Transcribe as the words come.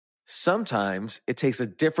Sometimes it takes a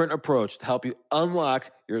different approach to help you unlock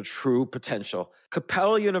your true potential.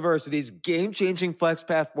 Capella University's game-changing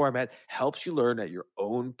FlexPath format helps you learn at your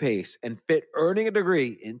own pace and fit earning a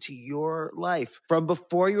degree into your life. From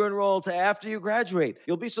before you enroll to after you graduate,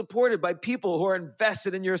 you'll be supported by people who are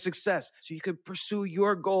invested in your success so you can pursue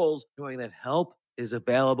your goals knowing that help is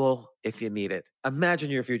available if you need it. Imagine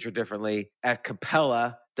your future differently at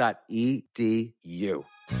capella.edu.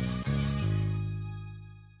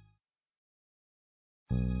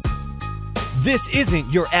 This isn't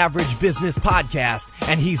your average business podcast,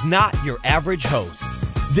 and he's not your average host.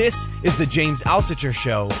 This is the James Altucher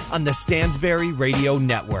Show on the Stansberry Radio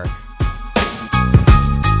Network.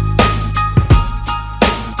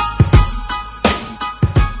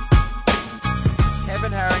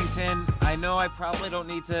 Kevin Harrington, I know I probably don't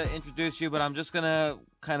need to introduce you, but I'm just going to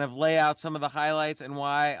kind of lay out some of the highlights and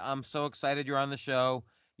why I'm so excited you're on the show.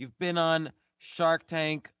 You've been on Shark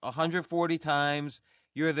Tank 140 times.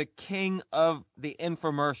 You're the king of the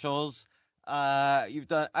infomercials. You've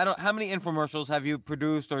done, how many infomercials have you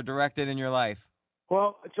produced or directed in your life?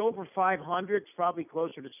 Well, it's over 500. It's probably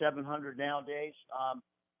closer to 700 nowadays.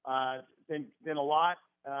 Been a lot.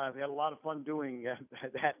 We had a lot of fun doing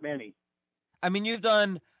that many. I mean, you've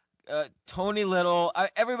done Tony Little.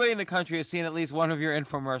 Everybody in the country has seen at least one of your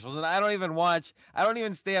infomercials, and I don't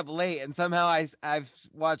even stay up late, and somehow I've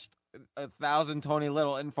watched 1,000 Tony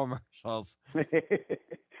Little infomercials.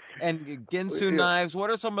 And Ginsu knives.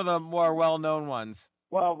 What are some of the more well-known ones?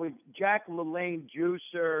 Well, with Jack LaLanne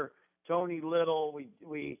Juicer, Tony Little.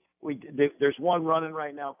 There's one running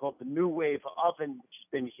right now called the New Wave Oven, which has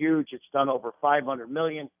been huge. It's done over 500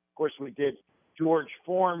 million. Of course, we did George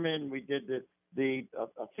Foreman. We did a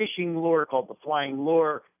fishing lure called the Flying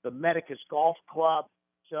Lure, the Medicus Golf Club.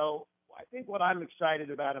 So I think what I'm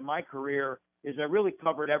excited about in my career is I really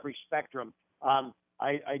covered every spectrum.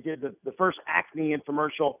 I did the first acne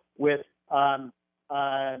infomercial with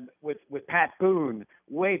Pat Boone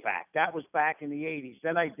way back. That was back in the 80s.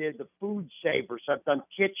 Then I did the Food Savers. I've done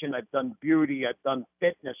kitchen. I've done beauty. I've done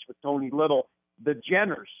fitness with Tony Little. The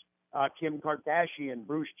Jenners, Kim Kardashian,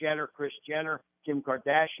 Bruce Jenner, Kris Jenner, Kim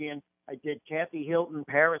Kardashian. I did Kathy Hilton,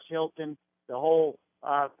 Paris Hilton, the whole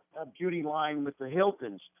beauty line with the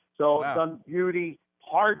Hiltons. So wow. I've done beauty,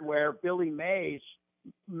 hardware, Billy Mays.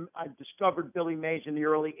 I discovered Billy Mays in the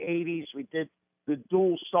early 80s. We did the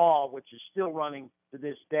dual saw, which is still running to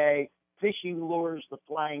this day, fishing lures, the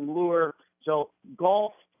Flying Lure. So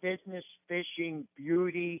golf, fitness, fishing,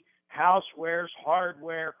 beauty, housewares,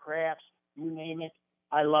 hardware, crafts, you name it.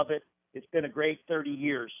 I love it. It's been a great 30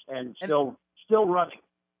 years and still running.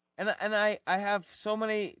 And I have so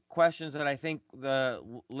many questions that I think the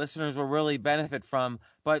listeners will really benefit from.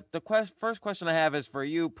 But the first question I have is for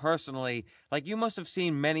you personally. Like, you must have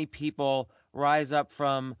seen many people rise up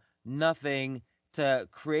from nothing to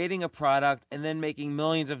creating a product and then making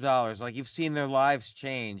millions of dollars. Like, you've seen their lives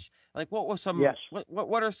change. Like, what were some? Yes.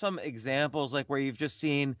 What are some examples like where you've just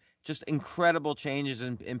seen just incredible changes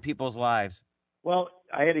in people's lives? Well,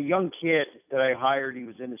 I had a young kid that I hired. He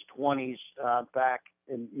was in his 20s back.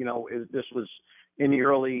 And, this was in the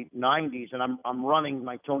early 90s, and I'm running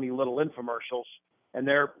my Tony Little infomercials, and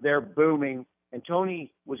they're booming. And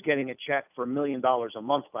Tony was getting a check for $1 million a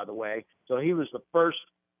month, by the way. So he was the first,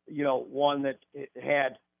 one that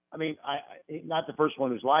had, not the first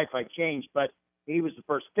one whose life I changed, but he was the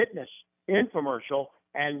first fitness infomercial.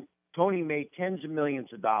 And Tony made tens of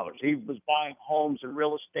millions of dollars. He was buying homes and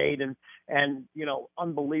real estate and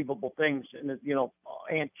unbelievable things and,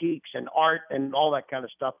 antiques and art and all that kind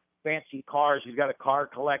of stuff, fancy cars. He's got a car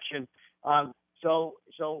collection. So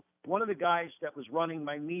one of the guys that was running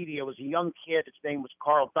my media was a young kid. His name was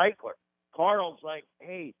Carl Deichler. Carl's like,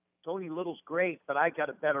 hey, Tony Little's great, but I got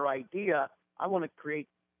a better idea. I want to create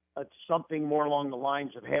something more along the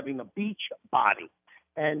lines of having a beach body.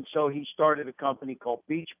 And so he started a company called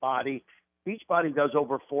Beachbody. Beachbody does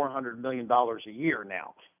over $400 million a year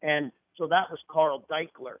now. And so that was Carl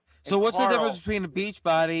Deichler. So what's the difference between a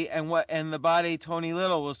Beachbody and the body Tony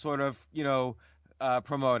Little was sort of,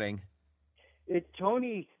 promoting?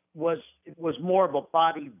 Tony was more of a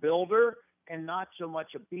bodybuilder and not so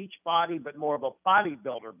much a beach body, but more of a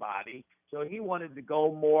bodybuilder body. So he wanted to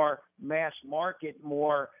go more mass market,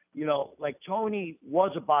 more, like Tony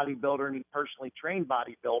was a bodybuilder and he personally trained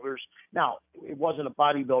bodybuilders. Now, it wasn't a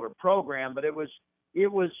bodybuilder program, but it was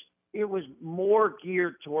more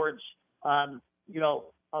geared towards, a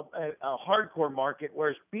hardcore market,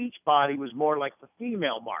 whereas Beachbody was more like the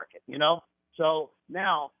female market, So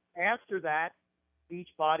now, after that,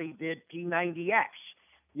 Beachbody did P90X,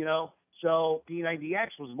 So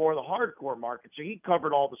P90X was more the hardcore market. So he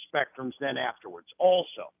covered all the spectrums then afterwards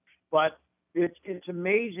also. But it's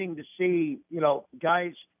amazing to see,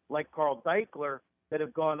 guys like Carl Deichler that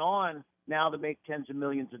have gone on now to make tens of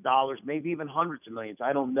millions of dollars, maybe even hundreds of millions.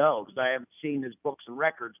 I don't know because I haven't seen his books and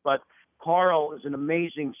records. But Carl is an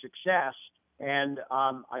amazing success, and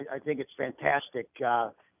I think it's fantastic,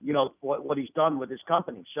 what he's done with his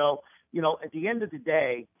company. So, at the end of the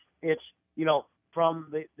day, it's, from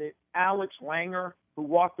the Alex Langer, who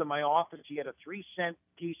walked in my office. He had a 3-cent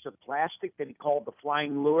piece of plastic that he called the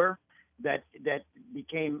flying lure that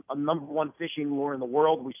became a number one fishing lure in the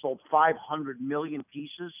world. We sold 500 million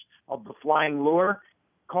pieces of the flying lure.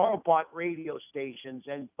 Carl bought radio stations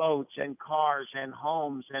and boats and cars and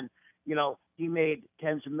homes, and he made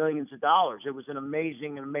tens of millions of dollars. It was an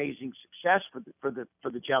amazing success for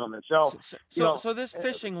the gentleman. So this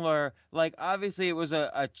fishing lure, like, obviously it was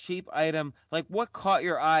a cheap item. Like, what caught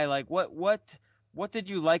your eye? Like, what did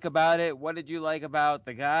you like about it? What did you like about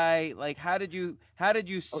the guy? Like, how did you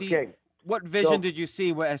see? Okay. What vision did you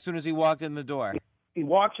see as soon as he walked in the door? He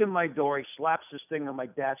walks in my door. He slaps this thing on my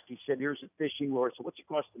desk. He said, "Here's a fishing lure." So what's it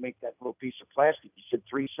cost to make that little piece of plastic? He said,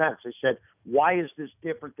 3 cents. I said, "Why is this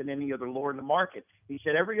different than any other lure in the market?" He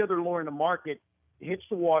said, "Every other lure in the market hits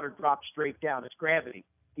the water, drops straight down. It's gravity."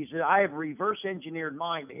 He said, "I have reverse engineered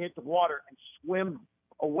mine to hit the water and swim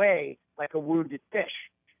away like a wounded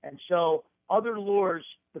fish." And so other lures,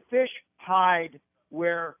 the fish hide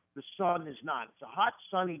where the sun is not. It's a hot,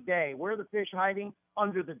 sunny day. Where are the fish hiding?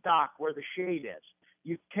 Under the dock where the shade is.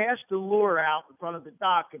 You cast the lure out in front of the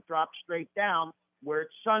dock, it drops straight down where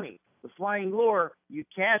it's sunny. The flying lure, you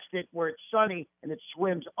cast it where it's sunny, and it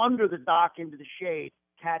swims under the dock into the shade,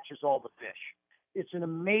 catches all the fish. It's an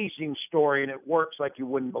amazing story, and it works like you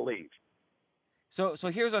wouldn't believe. So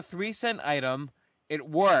here's a 3-cent item. It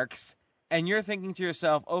works, and you're thinking to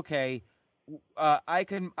yourself, okay, I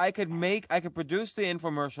could produce the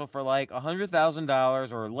infomercial for like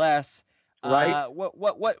 $100,000 or less. Right.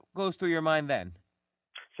 What goes through your mind then?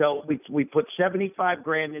 So we put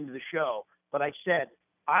 $75,000 into the show, but I said,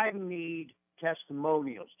 I need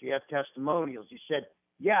testimonials. Do you have testimonials? He said,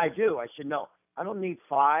 "Yeah, I do." I said, "No, I don't need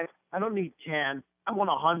 5. I don't need 10. I want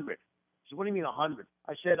 100. He said, "What do you mean 100?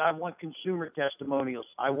 I said, "I want consumer testimonials.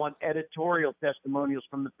 I want editorial testimonials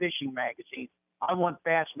from the fishing magazine. I want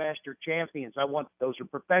Bassmaster champions. Those are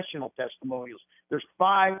professional testimonials. There's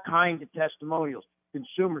 5 kinds of testimonials: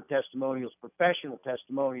 consumer testimonials, professional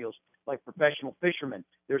testimonials, like professional fishermen.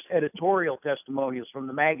 There's editorial testimonials from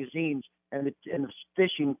the magazines and the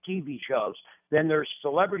fishing TV shows. Then there's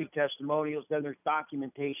celebrity testimonials. Then there's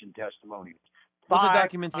documentation testimonials." What's a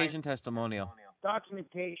documentation testimonial?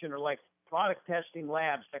 Documentation are like product testing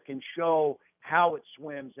labs that can show how it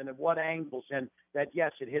swims and at what angles, and that,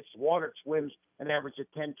 yes, it hits the water, it swims an average of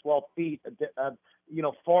 10, 12 feet,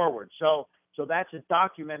 forward. So that's a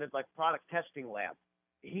documented, like, product testing lab.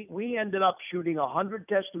 We ended up shooting 100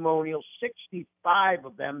 testimonials, 65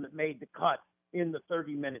 of them that made the cut in the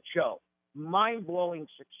 30-minute show. Mind-blowing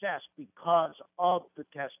success because of the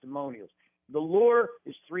testimonials. The lure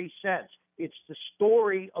is 3 cents. It's the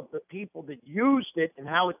story of the people that used it and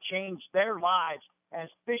how it changed their lives as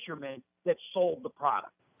fishermen that sold the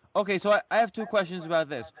product. Okay, so I have 2 questions about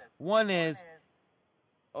this. One is,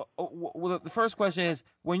 the first question is,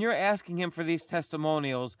 when you're asking him for these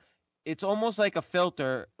testimonials, it's almost like a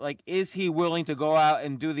filter. Like, is he willing to go out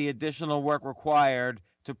and do the additional work required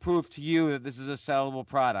to prove to you that this is a sellable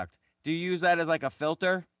product? Do you use that as like a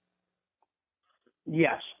filter?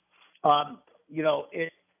 Yes.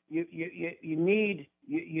 You need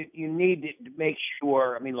to make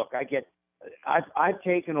sure. I mean, look, I've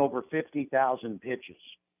taken over 50,000 pitches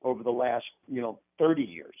over the last 30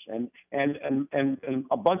 years, and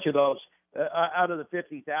a bunch of those out of the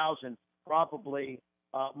 50,000, probably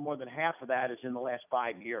more than half of that is in the last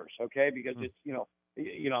 5 years. Okay, because it's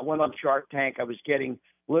I went on Shark Tank. I was getting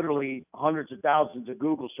literally hundreds of thousands of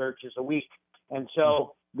Google searches a week, and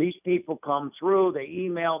so these people come through. They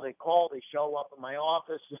email, they call, they show up in my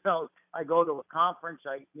office. I go to a conference.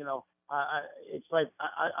 It's like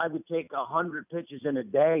I would take 100 pitches in a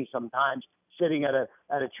day sometimes, sitting at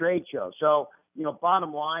a trade show. So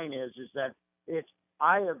bottom line is that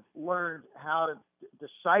I have learned how to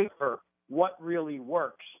decipher what really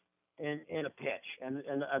works in a pitch, and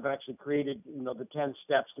I've actually created the 10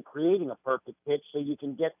 steps to creating a perfect pitch, so you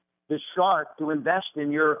can get the shark to invest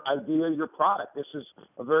in your idea, your product. This is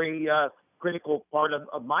a very critical part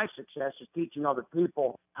of my success, is teaching other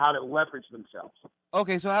people how to leverage themselves.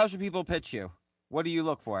 Okay, so how should people pitch you? What do you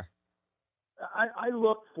look for? I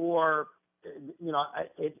look for,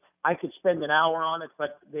 I could spend an hour on it,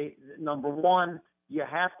 but number one, you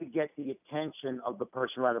have to get the attention of the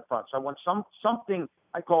person right up front. So I want something,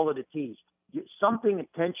 I call it a tease. something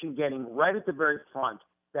attention getting right at the very front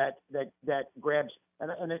that grabs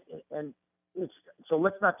and it's so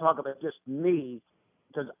let's not talk about just me,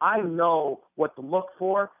 because I know what to look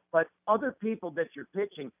for, but other people that you're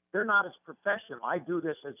pitching, they're not as professional. I do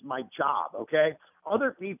this as my job, okay?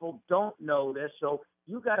 Other people don't know this, so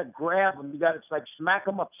you got to grab them. It's like smack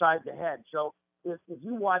them upside the head. So if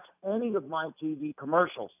you watch any of my TV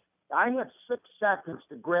commercials, I have 6 seconds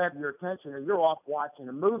to grab your attention, or you're off watching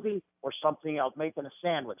a movie or something else, making a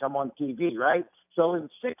sandwich. I'm on TV, right? So in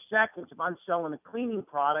 6 seconds, if I'm selling a cleaning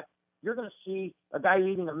product, you're going to see a guy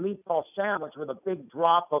eating a meatball sandwich with a big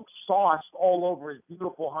drop of sauce all over his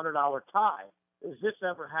beautiful $100 tie. Has this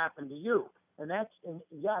ever happened to you? And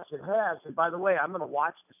yes, it has. And by the way, I'm going to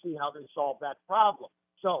watch to see how they solve that problem.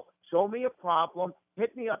 So show me a problem,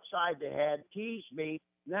 hit me upside the head, tease me.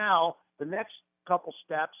 Now, the next couple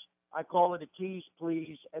steps, I call it a tease,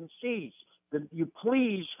 please, and seize. You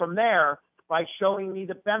please from there by showing me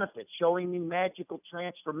the benefits, showing me magical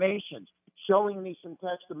transformations, showing me some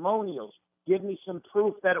testimonials, give me some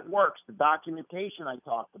proof that it works, the documentation I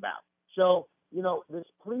talked about. So, this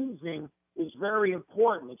pleasing is very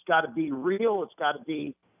important. It's got to be real. It's got to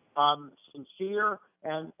be sincere,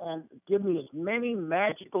 and give me as many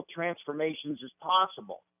magical transformations as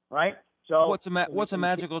possible, right? So what's a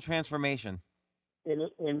magical transformation?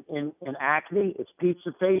 In acne, it's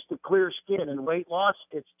pizza face to clear skin. In weight loss,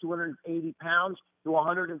 it's 280 pounds to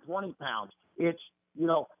 120 pounds. It's,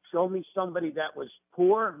 show me somebody that was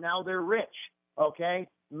poor, now they're rich, okay?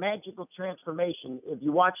 Magical transformation. If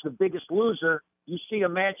you watch The Biggest Loser, you see a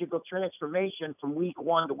magical transformation from week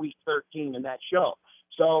 1 to week 13 in that show.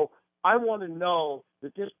 So I want to know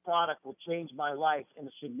that this product will change my life in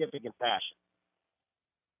a significant fashion.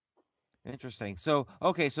 Interesting. So,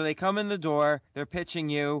 okay, so they come in the door, they're pitching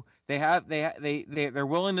you, they're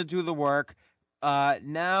willing to do the work.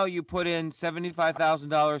 Now you put in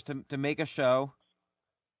 $75,000 to make a show.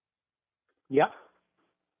 Yep.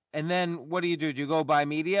 And then what do? Do you go buy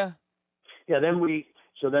media? Yeah. Then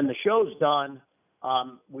the show's done.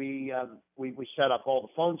 We set up all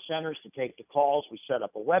the phone centers to take the calls. We set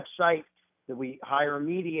up a website. That we hire a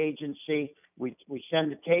media agency. We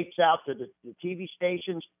send the tapes out to the TV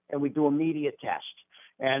stations, and we do a media test.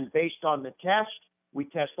 And based on the test, we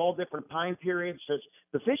test all different time periods. So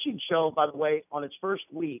the fishing show, by the way, on its first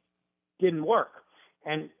week, didn't work.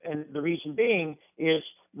 And the reason being is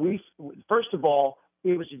first of all,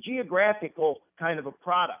 it was a geographical kind of a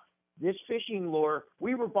product. This fishing lure,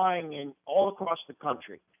 we were buying in all across the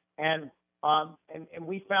country. And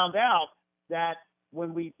we found out that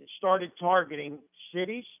when we started targeting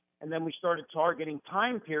cities and then we started targeting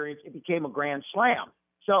time periods, it became a grand slam.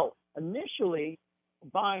 So initially,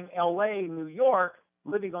 buying LA, New York,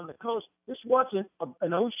 living on the coast, this wasn't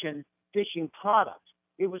an ocean fishing product.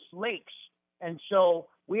 It was lakes. And so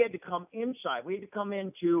we had to come inside. We had to come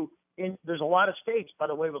there's a lot of states, by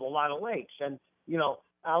the way, with a lot of lakes. And,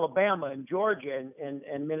 Alabama and Georgia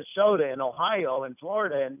and Minnesota and Ohio and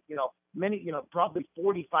Florida and, many, probably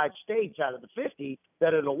 45 states out of the 50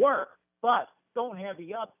 that it'll work. But don't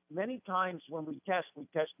heavy up. Many times when we test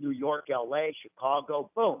New York, LA,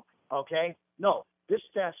 Chicago, boom. Okay? No, this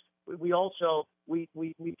test, we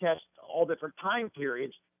test all different time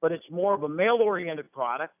periods, but it's more of a male-oriented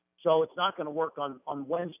product. So it's not going to work on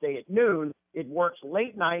Wednesday at noon. It works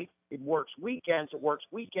late night. It works weekends. It works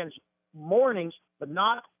weekends, mornings, but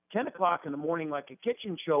not 10 o'clock in the morning like a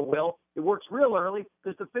kitchen show will. It works real early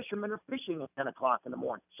because the fishermen are fishing at 10 o'clock in the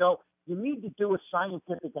morning. So you need to do a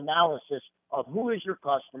scientific analysis of who is your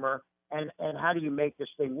customer and how do you make this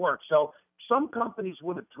thing work. So some companies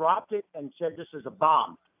would have dropped it and said this is a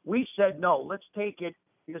bomb. We said, no, let's take it,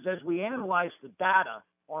 because as we analyzed the data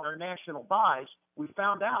on our national buys, we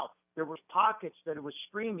found out there was pockets that it was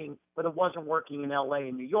streaming, but it wasn't working in LA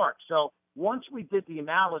and New York. So once we did the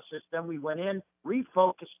analysis, then we went in,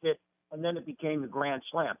 refocused it, and then it became the grand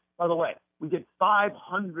slam. By the way, we did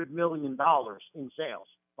 $500 million in sales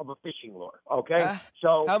of a fishing lure. Okay,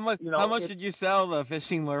 so how much did you sell the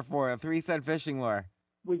fishing lure for? A 3-cent fishing lure?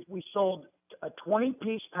 We sold a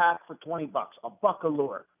 20-piece pack for $20, a buck a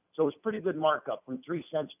lure. So it was pretty good markup from 3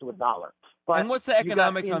 cents to $1. But and what's the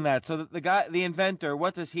economics on that? So the inventor,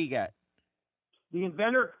 what does he get? The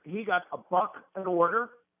inventor, he got $1 an order,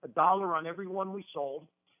 $1 on every one we sold.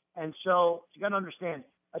 And so you got to understand,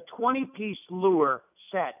 a 20-piece lure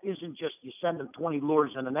set isn't just you send them 20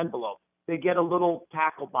 lures in an envelope. They get a little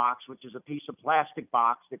tackle box, which is a piece of plastic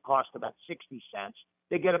box that costs about 60 cents.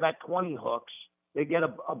 They get about 20 hooks. They get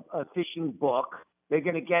a fishing book. They're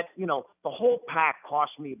going to get, the whole pack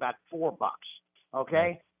cost me about $4.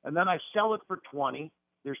 Okay. And then I sell it for 20.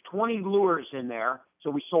 There's 20 lures in there. So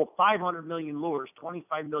we sold 500 million lures,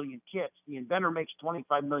 25 million kits. The inventor makes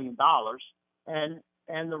 $25 million,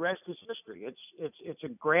 and the rest is history. It's a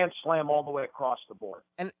grand slam all the way across the board.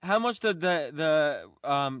 And how much did the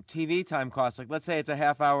TV time cost? Like, let's say it's a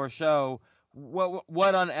half-hour show.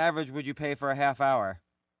 What on average would you pay for a half hour?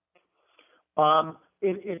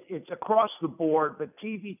 It's across the board, but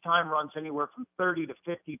TV time runs anywhere from 30 to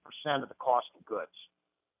 50% of the cost of goods.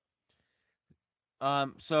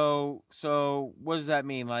 So what does that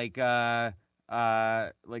mean? Like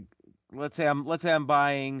let's say I'm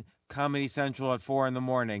buying Comedy Central at 4 a.m.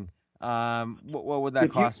 What would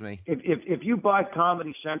that cost me? If you buy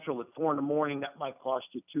Comedy Central at 4 a.m, that might cost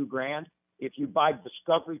you $2,000. If you buy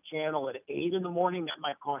Discovery Channel at 8 a.m, that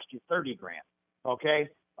might cost you $30,000. Okay,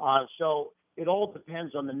 so it all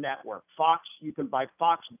depends on the network. Fox, you can buy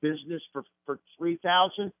Fox Business for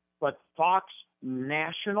 $3,000, but Fox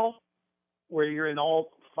National, where you're in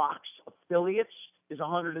all Fox affiliates, is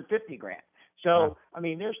 $150,000. So, I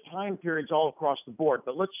mean, there's time periods all across the board.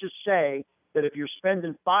 But let's just say that if you're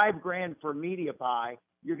spending $5,000 for a media buy,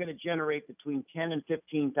 you're going to generate between $10,000 and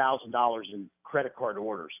 $15,000 in credit card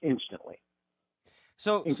orders instantly,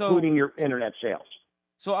 including your internet sales.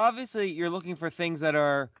 So obviously, you're looking for things that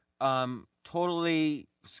are totally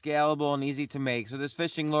scalable and easy to make. So this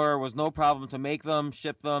fishing lure was no problem to make them,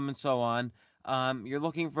 ship them, and so on. You're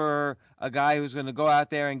looking for a guy who's going to go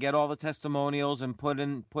out there and get all the testimonials and put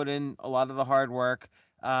in a lot of the hard work.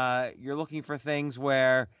 You're looking for things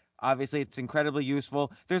where obviously it's incredibly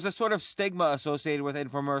useful. There's a sort of stigma associated with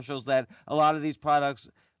infomercials that a lot of these products,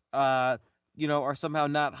 are somehow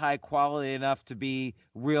not high quality enough to be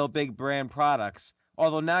real big brand products.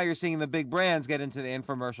 Although now you're seeing the big brands get into the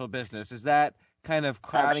infomercial business. Is that kind of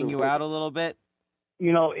crowding you out a little bit?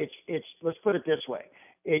 It's let's put it this way.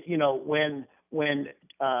 When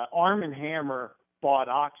Arm & Hammer bought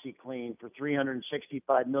OxyClean for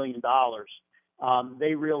 $365 million,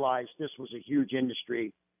 they realized this was a huge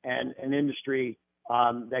industry and an industry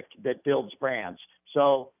that builds brands.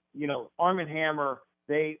 So, Arm & Hammer,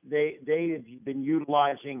 they have been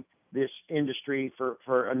utilizing this industry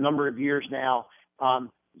for a number of years now.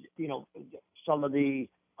 Some of the,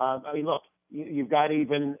 look, you've got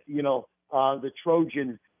even, the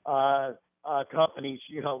Trojan companies,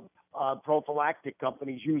 prophylactic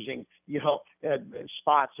companies using,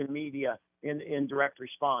 spots in media in direct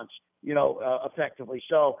response, effectively.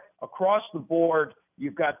 So across the board,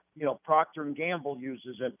 you've got, Procter & Gamble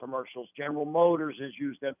uses infomercials. General Motors has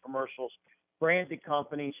used infomercials. Branded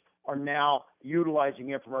companies are now utilizing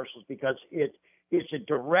infomercials because it's a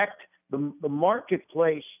direct, the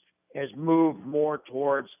marketplace has moved more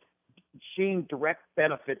towards seeing direct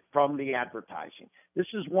benefit from the advertising. This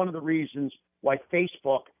is one of the reasons why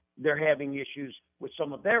Facebook, they're having issues with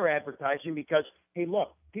some of their advertising because, hey,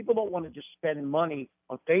 look, people don't want to just spend money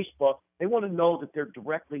on Facebook. They want to know that they're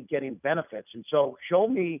directly getting benefits. And so show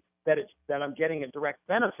me that I'm getting a direct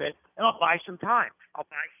benefit, and I'll buy some time. I'll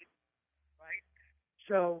buy some, right?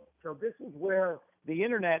 So this is where the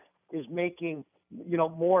internet is making,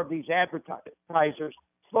 more of these advertisers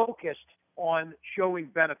focused on showing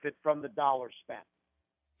benefit from the dollars spent.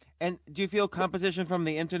 And do you feel competition from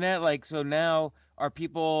the internet? Like, so now are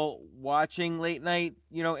people watching late night,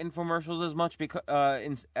 infomercials as much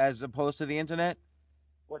as opposed to the internet?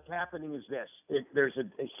 What's happening is this: there's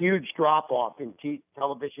a huge drop off in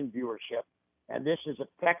television viewership, and this is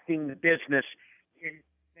affecting the business in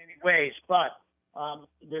many ways. But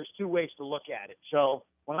there's two ways to look at it. So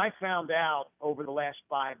when I found out over the last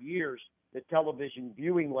 5 years that television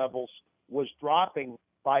viewing levels was dropping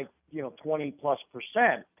by 20+%,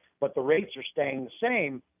 but the rates are staying the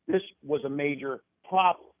same, this was a major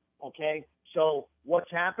problem. Okay, so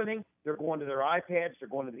what's happening? They're going to their iPads, they're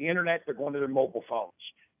going to the internet, they're going to their mobile phones.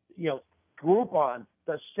 Groupon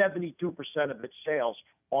does 72% of its sales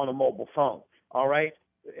on a mobile phone. All right,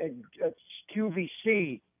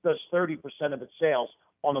 QVC does 30% of its sales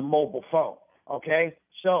on a mobile phone. Okay,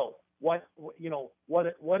 so what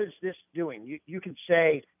is this doing? You can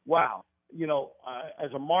say, wow,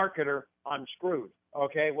 as a marketer, I'm screwed.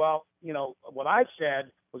 Okay, well, what I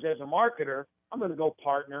said was, as a marketer, I'm going to go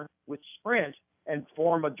partner with Sprint and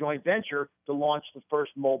form a joint venture to launch the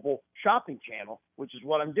first mobile shopping channel, which is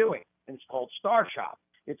what I'm doing. And it's called Star Shop.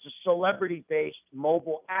 It's a celebrity-based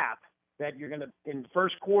mobile app that you're going to, in the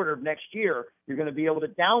first quarter of next year, you're going to be able to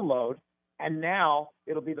download. And now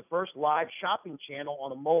it'll be the first live shopping channel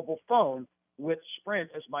on a mobile phone with Sprint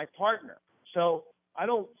as my partner. So I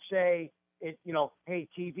don't say it, hey,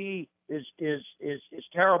 TV is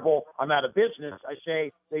terrible, I'm out of business. I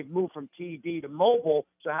say they've moved from TV to mobile,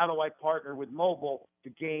 so how do I partner with mobile to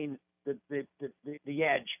gain the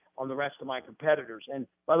edge on the rest of my competitors. And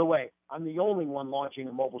by the way, I'm the only one launching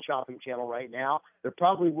a mobile shopping channel right now. There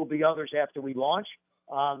probably will be others after we launch.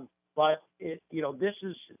 But this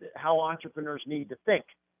is how entrepreneurs need to think.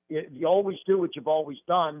 You always do what you've always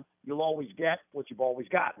done. You'll always get what you've always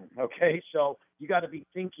gotten. Okay. So you got to be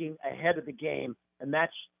thinking ahead of the game. And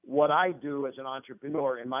that's what I do as an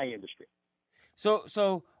entrepreneur in my industry. So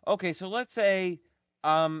let's say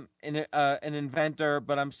I'm an inventor,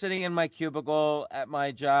 but I'm sitting in my cubicle at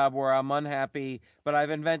my job where I'm unhappy, but I've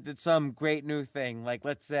invented some great new thing, like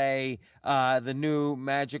let's say the new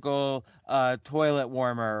magical toilet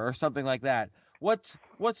warmer or something like that. What's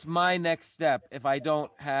my next step if I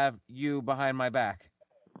don't have you behind my back?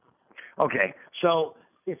 Okay, so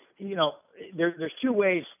if there's two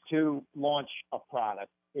ways to launch a product.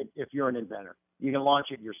 If you're an inventor, you can launch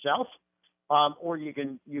it yourself. Or you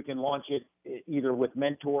can launch it either with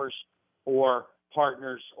mentors or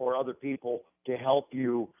partners or other people to help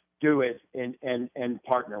you do it and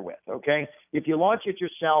partner with. Okay. If you launch it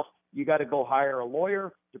yourself, you got to go hire a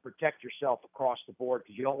lawyer to protect yourself across the board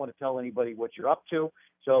because you don't want to tell anybody what you're up to.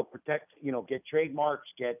 So get trademarks,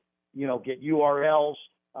 get URLs,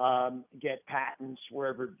 get patents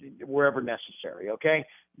wherever necessary. Okay.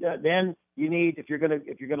 Then you need, if you're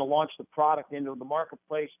gonna launch the product into the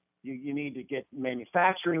marketplace, you need to get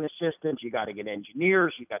manufacturing assistants. You got to get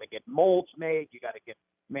engineers. You got to get molds made. You got to get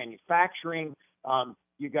manufacturing.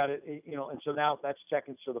 You got to, and so now that's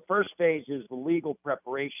second. So the first phase is the legal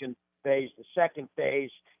preparation phase. The second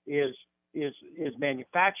phase is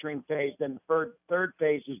manufacturing phase. Then the third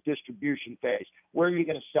phase is distribution phase. Where are you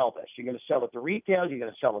going to sell this? You're going to sell it to retail. You're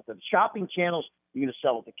going to sell it to the shopping channels. You're going to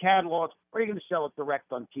sell it to catalogs, or you're going to sell it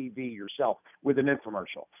direct on TV yourself with an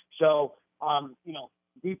infomercial. So,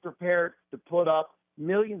 be prepared to put up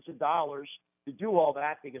millions of dollars to do all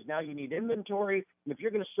that because now you need inventory. And if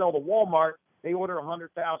you're going to sell to Walmart, they order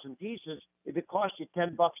 100,000 pieces. If it costs you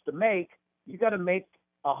 $10 to make, you got to make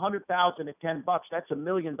 100,000 at $10. That's $1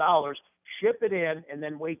 million. Ship it in and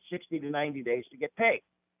then wait 60 to 90 days to get paid.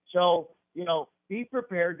 So, be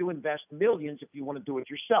prepared to invest millions if you want to do it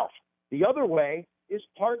yourself. The other way is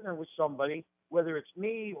partner with somebody, whether it's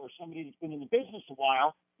me or somebody that's been in the business a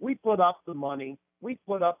while. We put up the money. We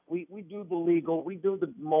do the legal, we do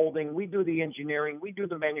the molding, we do the engineering, we do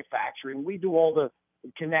the manufacturing, we do all the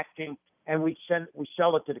connecting, and we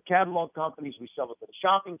sell it to the catalog companies, we sell it to the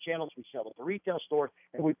shopping channels, we sell it to retail stores,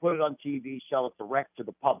 and we put it on TV, sell it direct to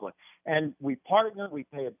the public. And we partner, we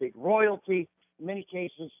pay a big royalty. In many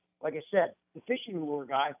cases, like I said, the fishing lure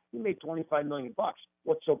guy, he made $25 million.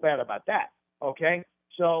 What's so bad about that? Okay,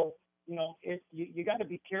 so you got to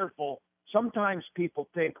be careful. Sometimes people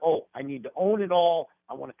think, oh, I need to own it all.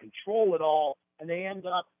 I want to control it all. And they end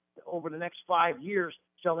up over the next 5 years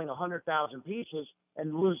selling 100,000 pieces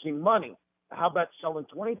and losing money. How about selling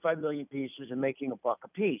 25 million pieces and making $1 a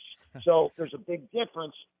piece? So there's a big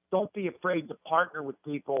difference. Don't be afraid to partner with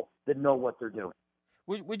people that know what they're doing.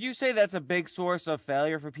 Would you say that's a big source of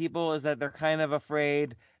failure for people, is that they're kind of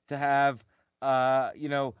afraid to have a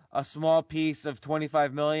small piece of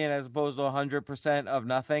 25 million as opposed to 100% of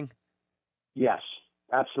nothing? Yes,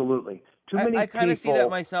 absolutely. I kind of see that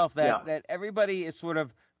myself, that everybody is sort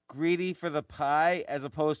of greedy for the pie as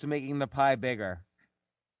opposed to making the pie bigger.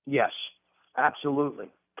 Yes,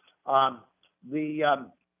 absolutely. Too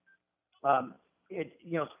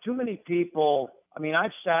many people. I mean,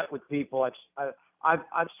 I've sat with people. I've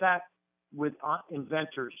sat with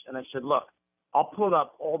inventors, and I said, look, I'll put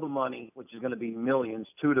up all the money, which is going to be millions,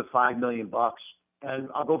 $2 to $5 million, and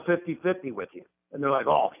I'll go 50-50 with you. And they're like,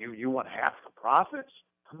 oh, you want half the profits?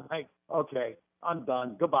 I'm like, okay, I'm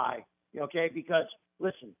done. Goodbye. Okay, because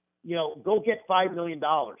listen, go get $5 million,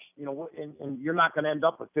 and you're not going to end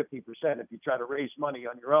up with 50% if you try to raise money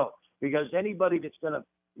on your own. Because anybody that's going to,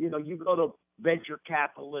 you go to venture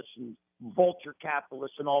capitalists and vulture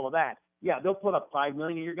capitalists and all of that, yeah, they'll put up $5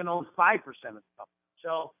 million, and you're going to own 5% of the company.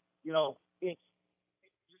 So,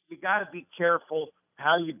 you got to be careful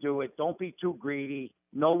how you do it. Don't be too greedy.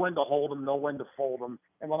 Know when to hold them, know when to fold them.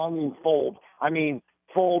 And when I mean fold, I mean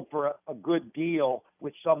fold for a good deal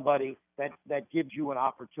with somebody that gives you an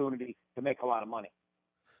opportunity to make a lot of money.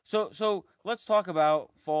 So let's talk about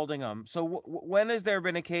folding them. So when has there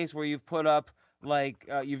been a case where you've put up,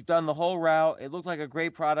 you've done the whole route, it looked like a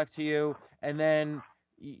great product to you, and then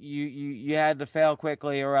you had to fail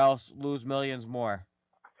quickly or else lose millions more?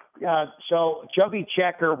 Yeah. So Chubby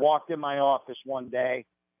Checker walked in my office one day.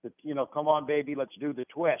 Come on, baby, let's do the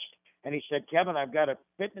twist. and he said, Kevin, I've got a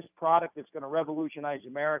fitness product that's going to revolutionize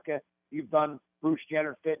America. You've done Bruce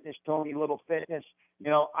Jenner Fitness, Tony Little Fitness.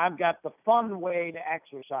 I've got the fun way to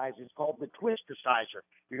exercise. It's called the Twisticizer.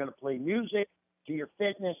 You're going to play music to your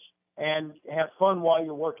fitness and have fun while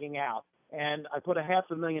you're working out. And I put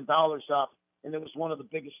 $500,000 up, and it was one of the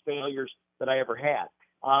biggest failures that I ever had.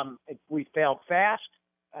 We failed fast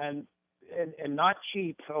and not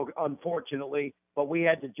cheap, unfortunately, but we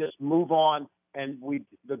had to just move on. And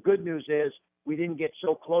the good news is we didn't get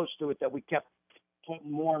so close to it that we kept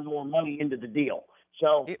putting more and more money into the deal.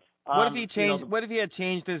 So what if he changed? What if he had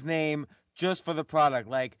changed his name just for the product,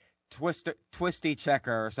 like Twisty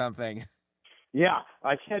Checker or something? Yeah,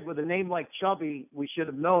 I said with a name like Chubby, we should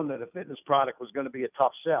have known that a fitness product was going to be a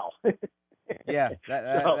tough sell. Yeah,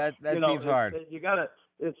 that seems hard.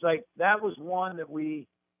 It's like that was one that we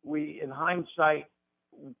in hindsight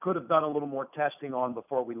could have done a little more testing on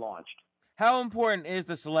before we launched. How important is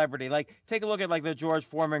the celebrity? Like, take a look at like the George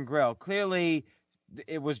Foreman grill. Clearly,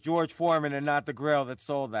 it was George Foreman and not the grill that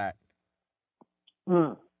sold that.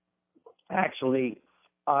 Actually,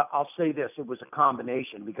 I'll say this. It was a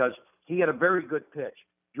combination because he had a very good pitch.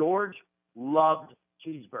 George loved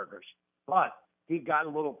cheeseburgers, but he got a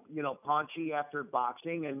little, paunchy after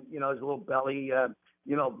boxing and, his little belly,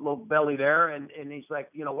 little belly there. And he's like,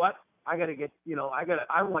 you know what? I got to get,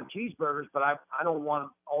 I want cheeseburgers, but I don't want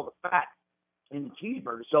all the fat in the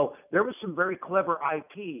cheeseburger. So there was some very clever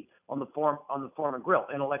IP on the Foreman grill,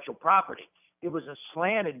 intellectual property. It was a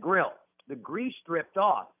slanted grill. The grease dripped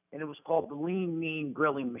off, and it was called the Lean Mean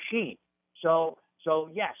Grilling Machine. So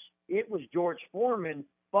yes, it was George Foreman,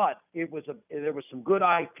 but there was some good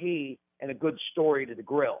IP and a good story to the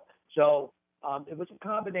grill. So it was a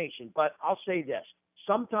combination. But I'll say this: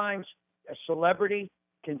 sometimes a celebrity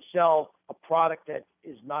can sell a product that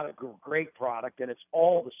is not a great product, and it's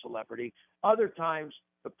all the celebrity. Other times,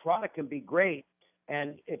 the product can be great,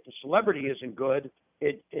 and if the celebrity isn't good,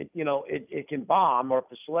 it can bomb, or if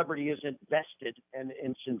the celebrity isn't vested and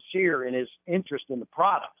sincere in his interest in the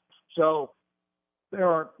product. So there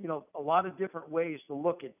are, a lot of different ways to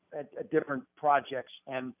look at different projects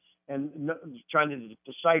and trying to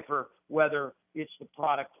decipher whether it's the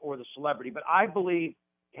product or the celebrity. But I believe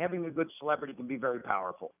having a good celebrity can be very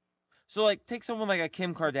powerful. So, like, take someone like a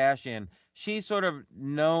Kim Kardashian. She's sort of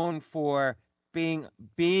known for being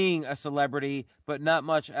a celebrity, but not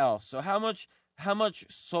much else. So how much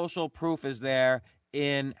social proof is there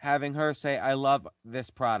in having her say, I love this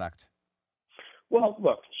product? Well,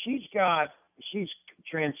 look, she's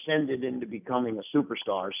transcended into becoming a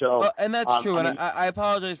superstar. So, and that's true. I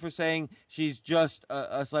apologize for saying she's just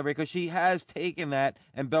a celebrity, because she has taken that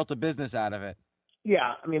and built a business out of it.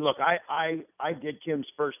 Yeah, I mean, look, I did Kim's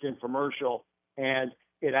first infomercial, and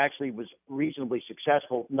it actually was reasonably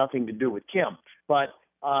successful. Nothing to do with Kim, but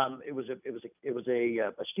it was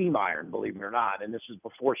a steam iron, believe it or not, and this is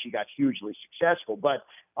before she got hugely successful. But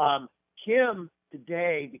Kim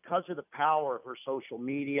today, because of the power of her social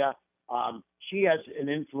media, she has an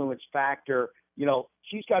influence factor.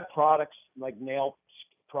 She's got products like nail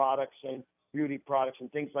products and beauty products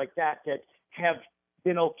and things like that have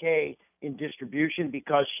been okay in distribution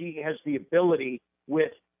because she has the ability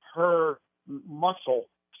with her muscle,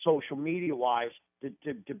 social media wise,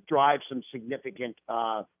 to drive some significant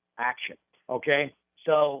action. Okay.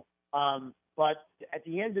 So, but at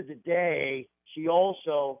the end of the day, she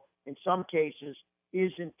also, in some cases,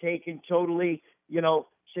 isn't taken totally,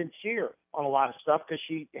 sincere on a lot of stuff because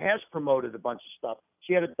she has promoted a bunch of stuff.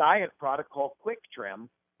 She had a diet product called Quick Trim.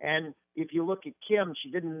 And if you look at Kim,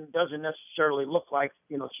 she doesn't necessarily look like,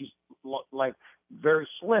 she's like very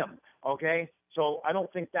slim. Okay. So I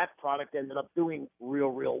don't think that product ended up doing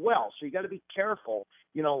real well. So you got to be careful,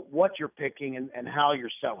 what you're picking and how you're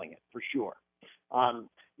selling it for sure.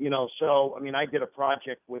 So, I did a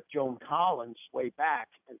project with Joan Collins way back.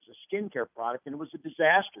 It's a skincare product, and it was a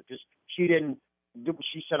disaster because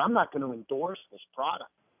she said, I'm not going to endorse this product.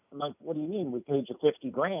 I'm like, what do you mean? We paid you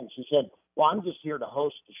 $50,000. She said, well, I'm just here to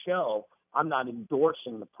host the show. I'm not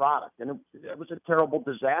endorsing the product. And it was a terrible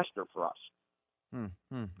disaster for us.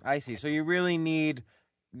 I see. So you really need,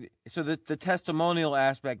 so the testimonial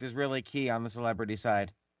aspect is really key on the celebrity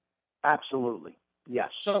side. Absolutely. Yes.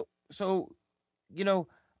 So,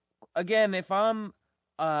 again, if I'm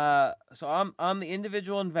the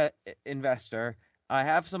individual investor, I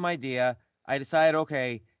have some idea. I decide,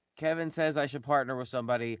 okay, Kevin says I should partner with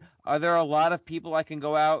somebody. Are there a lot of people I can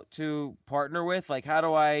go out to partner with? Like, how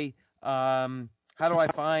do I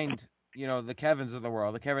find, the Kevins of the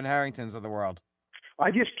world, the Kevin Harringtons of the world? I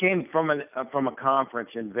just came from a conference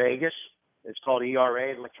in Vegas. It's called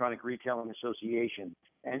ERA, Electronic Retailing Association.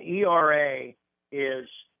 And ERA is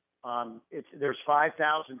There's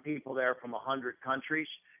 5,000 people there from 100 countries,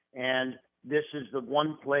 and this is the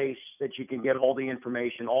one place that you can get all the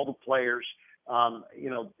information, all the players.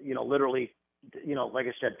 Literally, like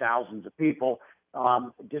I said, thousands of people,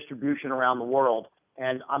 distribution around the world.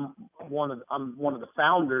 And I'm one of the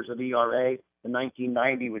founders of ERA in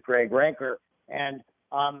 1990 with Greg Ranker, and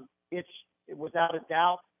it's without a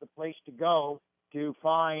doubt the place to go to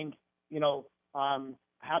find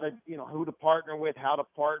how to who to partner with, how to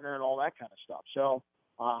partner, and all that kind of stuff. So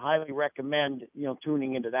highly recommend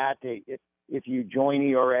tuning into that. If you join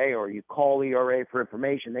ERA or you call ERA for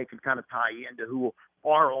information, they can kind of tie you into who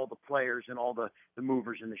are all the players and all the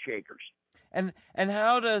movers and the shakers. And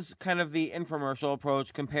how does kind of the infomercial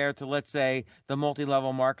approach compare to, let's say, the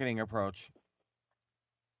multi-level marketing approach?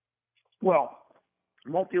 Well,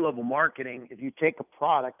 multi-level marketing, if you take a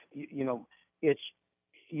product, you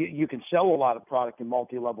can sell a lot of product in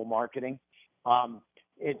multi-level marketing.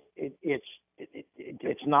 It's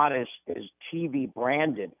not as TV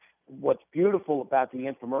branded. What's beautiful about the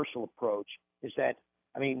infomercial approach is that,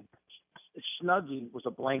 Snuggie was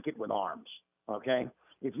a blanket with arms, okay?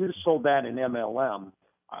 If you'd have sold that in MLM,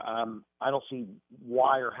 I don't see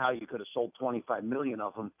why or how you could have sold 25 million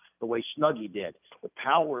of them the way Snuggie did. The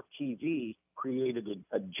power of TV created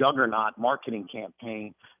a juggernaut marketing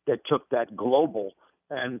campaign that took that global,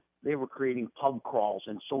 and they were creating pub crawls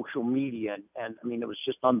and social media, and it was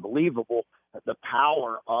just unbelievable, the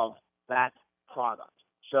power of that product.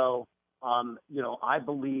 So, I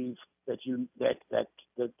believe that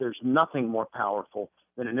there's nothing more powerful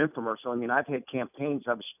than an infomercial. I've had campaigns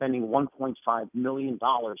I was spending $1.5 million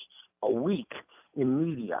a week in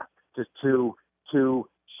media to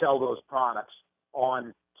sell those products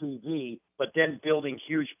on TV, but then building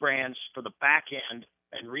huge brands for the back end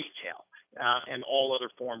and retail and all other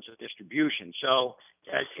forms of distribution. So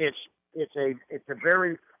it's a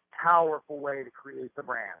very powerful way to create the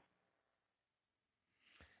brand.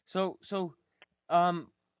 So,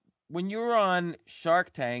 when you were on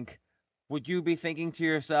Shark Tank, would you be thinking to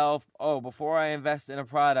yourself, oh, before I invest in a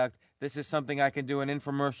product, this is something I can do an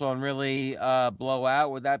infomercial and really blow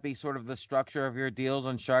out? Would that be sort of the structure of your deals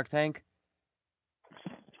on Shark Tank?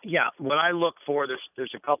 Yeah, what I look for,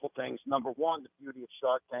 there's a couple things. Number one, the beauty of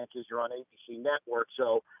Shark Tank is you're on ABC Network,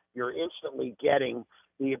 so you're instantly getting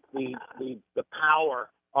the power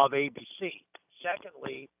of ABC.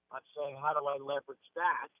 Secondly, I'm saying, how do I leverage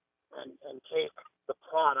that and take the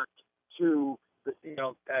product to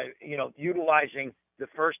utilizing the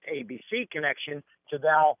first ABC connection to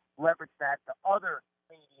now leverage that to other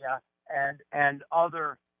media and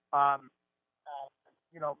other TV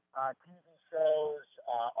shows,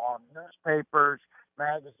 on newspapers,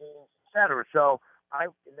 magazines, etc. So I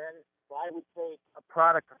would take a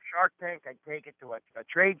product from Shark Tank, I'd take it to a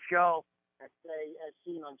trade show, and say, as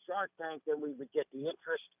seen on Shark Tank, then we would get the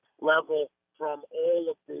interest level from all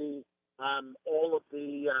of the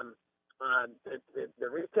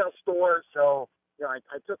retail stores. So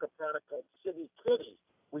I took a product called City Kitty.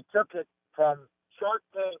 We took it from Shark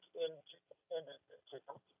Tank into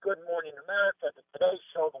Good Morning America, the Today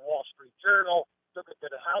Show, the Wall Street Journal. Took it to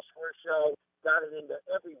the Houseware Show. Got it into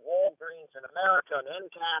every Walgreens in America and end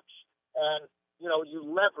caps, and you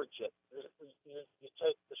leverage it. You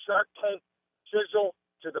take the Shark Tank sizzle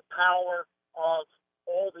to the power of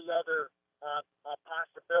all the other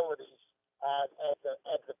possibilities of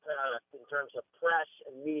the product in terms of press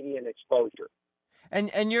and media and exposure.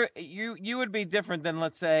 And you would be different than,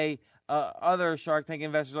 let's say, other Shark Tank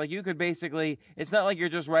investors. Like, you could basically, it's not like you're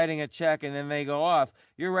just writing a check and then they go off.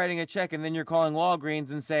 You're writing a check and then you're calling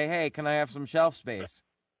Walgreens and say, hey, can I have some shelf space?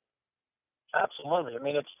 Absolutely.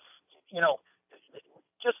 It's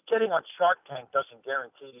just getting on Shark Tank doesn't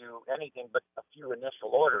guarantee you anything but a few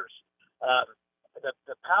initial orders.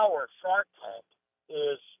 The power of Shark Tank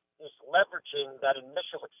is leveraging that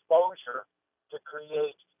initial exposure to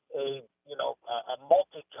create a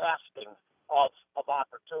multicasting of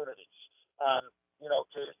opportunities.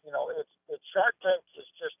 It's Shark Tank is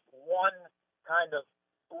just one kind of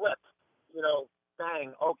flip.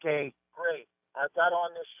 Bang. Okay, great. I got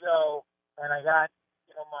on this show and I got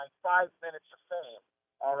my 5 minutes of fame.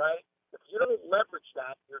 All right. If you don't leverage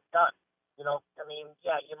that, you're done. You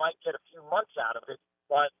might get a few months out of it,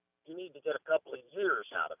 but you need to get a couple of years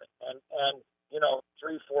out of it, and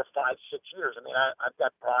 3, 4, 5, 6 years. I've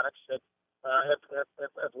got products that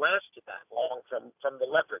have lasted that long from the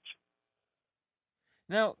leverage.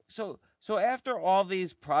 Now, so after all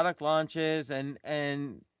these product launches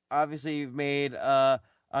and obviously you've made a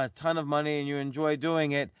ton of money and you enjoy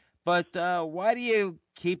doing it, but why do you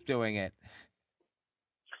keep doing it?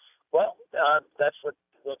 Well, that's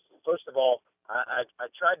first of all, I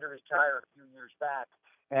tried to retire a few years back,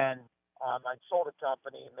 and I sold a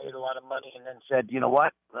company, made a lot of money, and then said, you know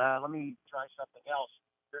what, let me try something else.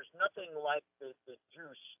 There's nothing like the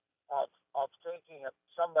juice of taking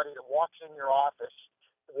somebody that walks in your office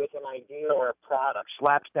with an idea or a product,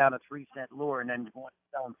 slaps down a 3-cent lure, and then going to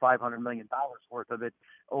sell them $500 million worth of it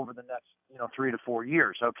over the next 3 to 4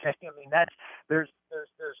 years. Okay, I mean there's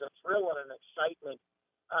a thrill and an excitement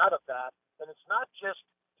out of that, and it's not just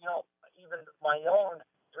even my own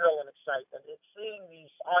thrill and excitement. It's seeing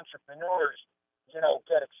these entrepreneurs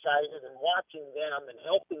get excited and watching them and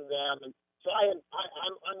helping them, and so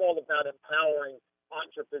I'm all about empowering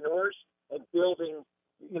entrepreneurs and building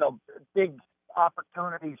big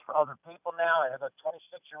opportunities for other people now. I have a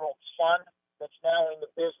 26-year-old son that's now in the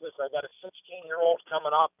business. I got a 16-year-old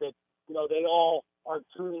coming up that, they all are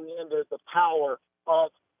tuning into the power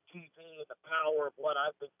of TV and the power of what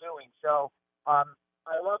I've been doing. So I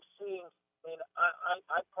love seeing,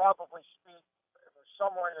 I probably speak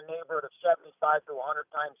somewhere in the neighborhood of 75 to 100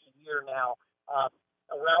 times a year now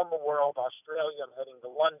around the world. Australia, I'm heading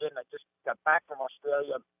to London. I just got back from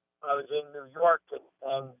Australia. I was in New York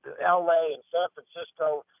and L.A. and San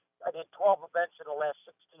Francisco. I did 12 events in the last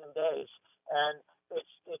 16 days, and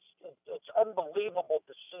it's unbelievable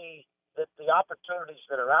to see the opportunities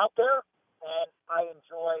that are out there, and I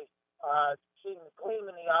enjoy seeing the gleam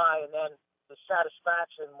in the eye and then the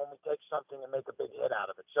satisfaction when we take something and make a big hit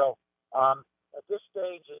out of it. So at this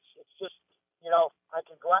stage, it's just, I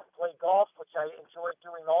can go out and play golf, which I enjoy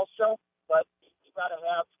doing also, but you got to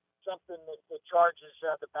have something that charges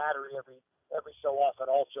the battery every so often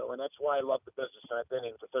also, and that's why I love the business, and I've been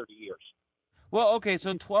in for 30 years. Well, okay,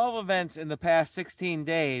 so 12 events in the past 16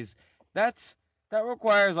 days, that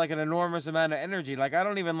requires like an enormous amount of energy. Like, I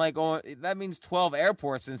don't even like going, that means 12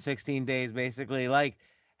 airports in 16 days, basically. Like,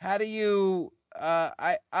 how do you,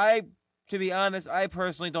 to be honest, I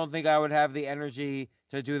personally don't think I would have the energy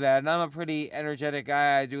to do that. And I'm a pretty energetic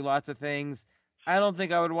guy. I do lots of things. I don't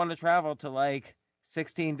think I would want to travel to like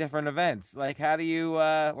 16 different events. Like, how do you,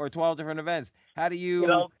 or 12 different events? How do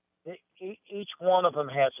you? Each one of them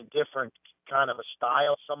has a different kind of a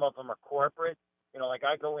style. Some of them are corporate. Like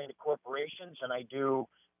I go into corporations and I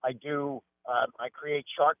create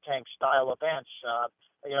Shark Tank style events.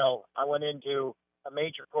 I went into a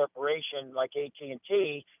major corporation like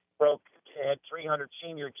AT&T, had 300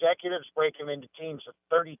 senior executives, break them into teams of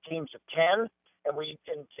 30 teams of 10. And we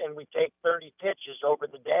take 30 pitches over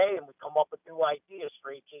the day, and we come up with new ideas for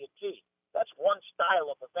AT&T. That's one style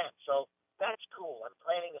of event. So that's cool. I'm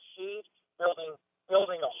planting a seed, building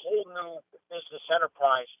a whole new business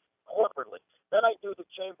enterprise corporately. Then I do the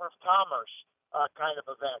Chamber of Commerce kind of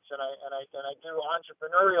events, and I do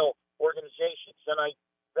entrepreneurial organizations. Then I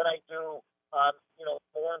do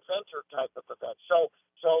more inventor type of events. So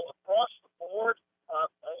across the board.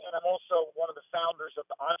 And I'm also one of the founders of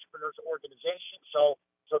the Entrepreneurs Organization. So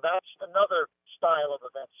that's another style of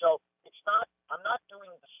event. So I'm not doing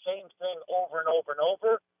the same thing over and over and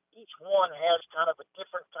over. Each one has kind of a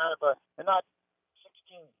different and not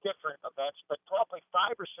 16 different events, but probably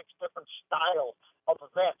 5 or 6 different styles of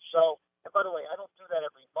events. So, and by the way, I don't do that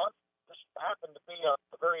every month. This happened to be a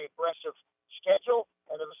very aggressive schedule.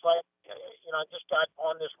 And it was like, I just got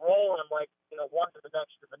on this roll, and I'm like, one to the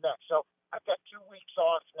next to the next. So I've got 2 weeks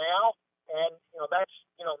off now, and that's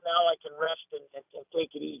now I can rest and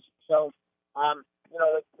take it easy. So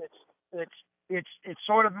it's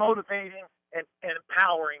sort of motivating and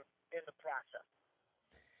empowering in the process.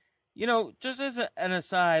 Just as an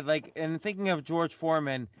aside, like, and thinking of George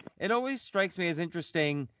Foreman, it always strikes me as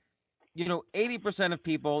interesting. 80% of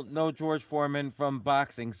people know George Foreman from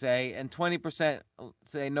boxing, say, and 20%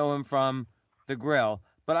 say know him from the grill.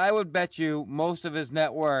 But I would bet you most of his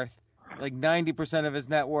net worth, like 90% of his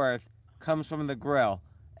net worth, comes from the grill.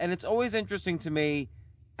 And it's always interesting to me,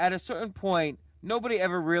 at a certain point, nobody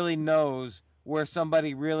ever really knows where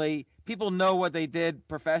people know what they did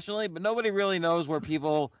professionally, but nobody really knows where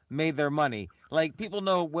people made their money. Like, people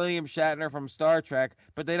know William Shatner from Star Trek,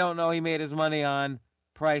 but they don't know he made his money on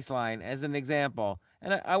Priceline, as an example.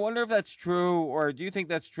 And I wonder if that's true, or do you think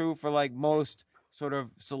that's true for like most sort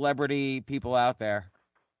of celebrity people out there?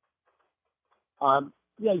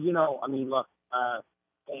 Look,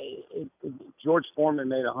 George Foreman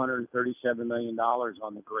made $137 million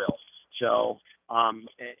on the grill. So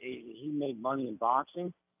he made money in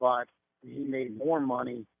boxing, but he made more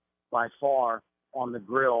money by far on the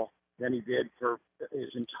grill than he did for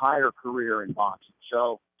his entire career in boxing.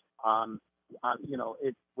 So,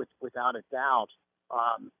 without a doubt,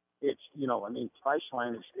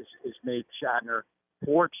 Priceline is made Shatner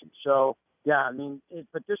fortune. So, yeah,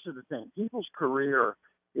 but this is the thing. People's career,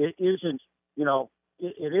 it isn't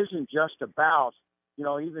it isn't just about,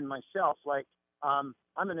 even myself, like, I'm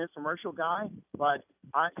an infomercial guy, but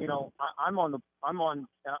I'm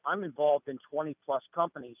involved in 20 plus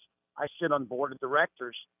companies. I sit on board of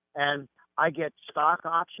directors, and I get stock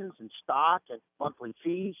options and stock and monthly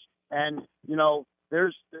fees. And,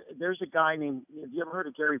 there's a guy named, have you ever heard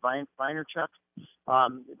of Gary Vaynerchuk?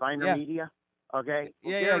 Vayner Media. Okay.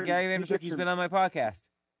 Well, Gary Vaynerchuk, he's been on my podcast.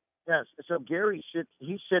 Yes. So Gary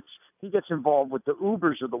he gets involved with the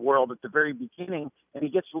Ubers of the world at the very beginning, and he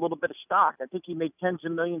gets a little bit of stock. I think he made tens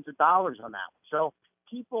of millions of dollars on that. So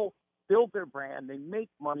people build their brand, they make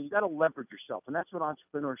money. You got to leverage yourself, and that's what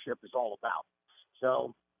entrepreneurship is all about.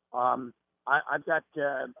 So I've got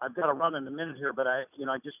to run in a minute here, but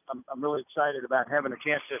I'm really excited about having a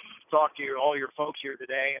chance to talk to all your folks here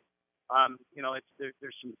today.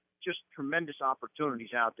 There's some just tremendous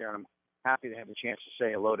opportunities out there, and I'm happy to have a chance to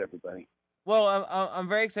say hello to everybody. Well, I'm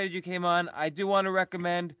very excited you came on. I do want to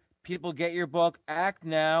recommend people get your book, Act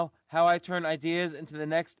Now, How I Turn Ideas into the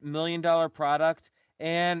Next $1 Million Product.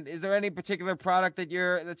 And is there any particular product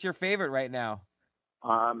that's your favorite right now?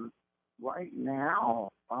 Right now,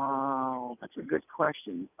 that's a good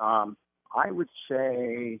question. I would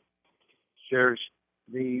say there's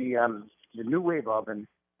the new wave oven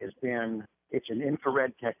it's an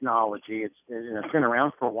infrared technology. It's been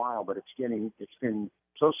around for a while, but it's been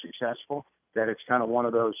so successful that it's kind of one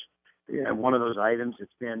of those items.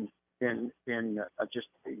 It's been just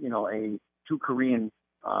two Korean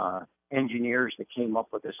engineers that came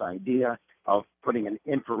up with this idea of putting an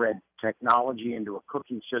infrared technology into a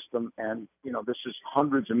cooking system, and this is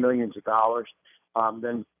hundreds of millions of dollars.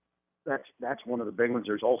 Then that's one of the big ones.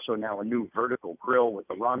 There's also now a new vertical grill with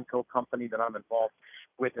the Ronco company that I'm involved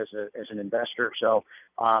with as an investor. So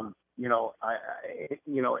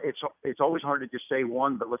it's always hard to just say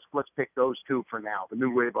one, but let's pick those two for now: the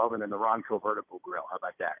new wave oven and the Ronco vertical grill. How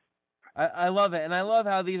about that? I love it, and I love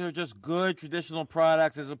how these are just good traditional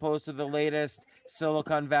products as opposed to the latest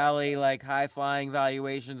Silicon Valley like high flying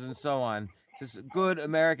valuations and so on. Just good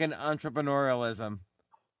American entrepreneurialism.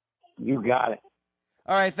 You got it.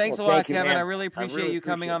 All right, thanks a lot, Kevin. Man. I really appreciate you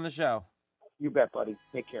coming on the show. You bet, buddy.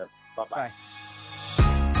 Take care. Bye-bye. Bye.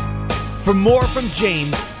 For more from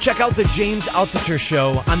James, check out the James Altucher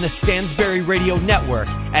Show on the Stansberry Radio Network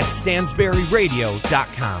at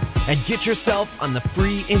stansberryradio.com and get yourself on the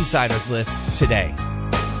free insiders list today.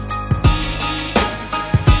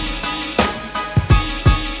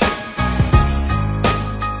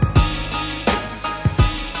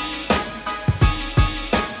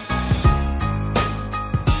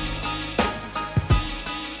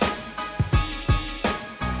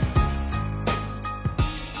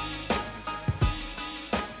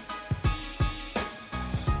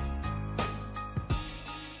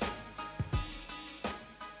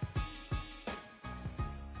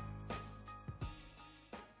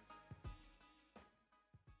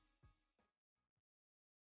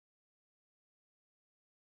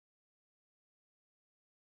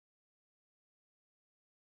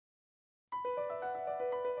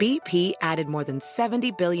 BP added more than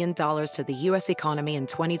 $70 billion to the U.S. economy in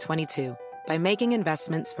 2022 by making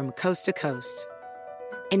investments from coast to coast.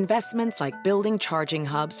 Investments like building charging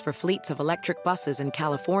hubs for fleets of electric buses in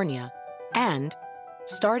California and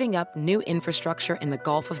starting up new infrastructure in the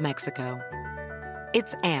Gulf of Mexico.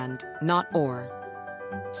 It's and, not or.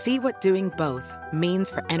 See what doing both means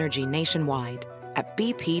for energy nationwide at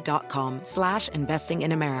bp.com/investing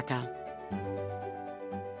in America.